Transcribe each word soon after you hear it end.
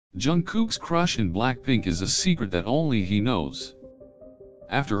Jungkook's crush in Blackpink is a secret that only he knows.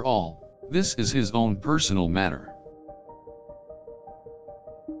 After all, this is his own personal matter.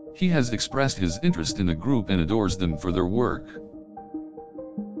 He has expressed his interest in the group and adores them for their work.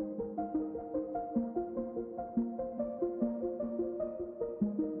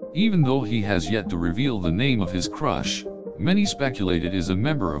 Even though he has yet to reveal the name of his crush, many speculate it is a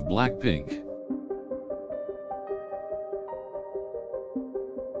member of Blackpink.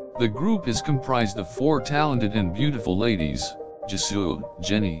 The group is comprised of 4 talented and beautiful ladies: Jisoo,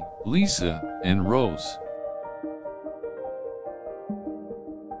 Jennie, Lisa, and Rose.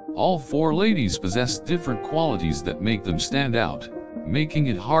 All 4 ladies possess different qualities that make them stand out, making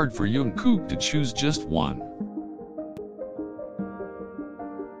it hard for Jungkook to choose just one.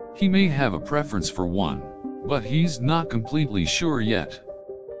 He may have a preference for one, but he's not completely sure yet.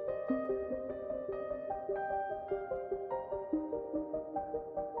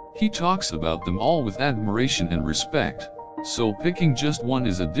 He talks about them all with admiration and respect, so picking just one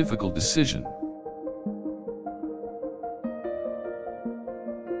is a difficult decision.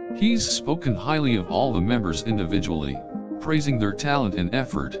 He's spoken highly of all the members individually, praising their talent and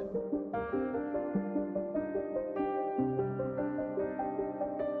effort.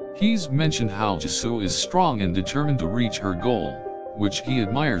 He's mentioned how Jisoo is strong and determined to reach her goal, which he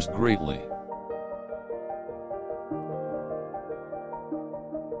admires greatly.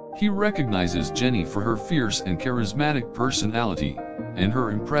 He recognizes Jennie for her fierce and charismatic personality, and her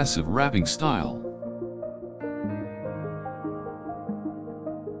impressive rapping style.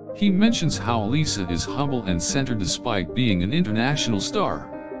 He mentions how Lisa is humble and centered despite being an international star,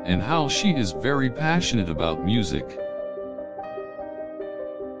 and how she is very passionate about music.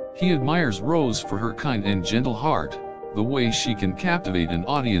 He admires Rose for her kind and gentle heart, the way she can captivate an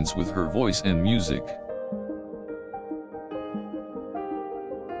audience with her voice and music.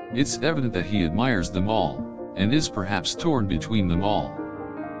 It's evident that he admires them all, and is perhaps torn between them all.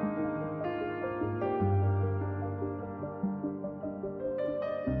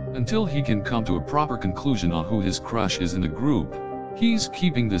 Until he can come to a proper conclusion on who his crush is in the group, he's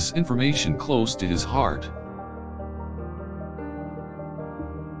keeping this information close to his heart.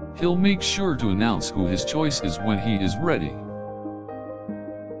 He'll make sure to announce who his choice is when he is ready.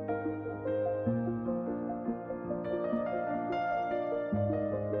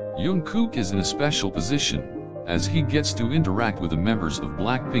 Jungkook is in a special position, as he gets to interact with the members of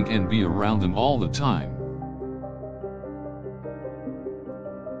Blackpink and be around them all the time.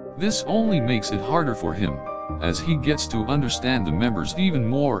 This only makes it harder for him, as he gets to understand the members even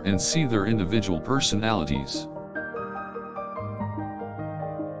more and see their individual personalities.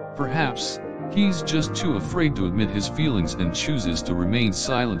 Perhaps, he's just too afraid to admit his feelings and chooses to remain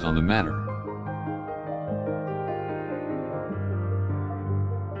silent on the matter.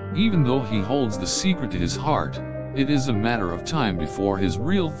 Even though he holds the secret to his heart, it is a matter of time before his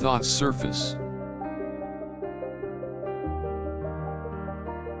real thoughts surface.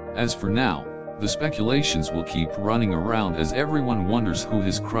 As for now, the speculations will keep running around as everyone wonders who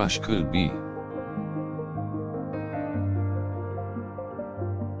his crush could be.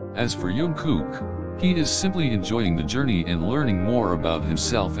 As for Jungkook, he is simply enjoying the journey and learning more about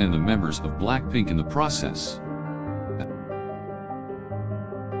himself and the members of Blackpink in the process.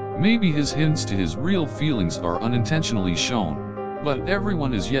 Maybe his hints to his real feelings are unintentionally shown, but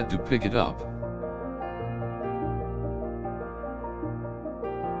everyone is yet to pick it up.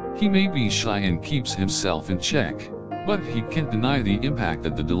 He may be shy and keeps himself in check, but he can't deny the impact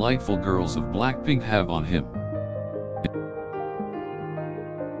that the delightful girls of Blackpink have on him.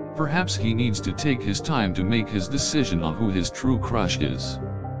 Perhaps he needs to take his time to make his decision on who his true crush is.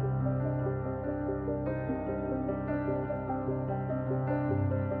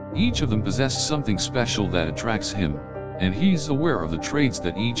 Each of them possess something special that attracts him, and he's aware of the traits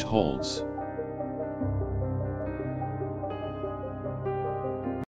that each holds.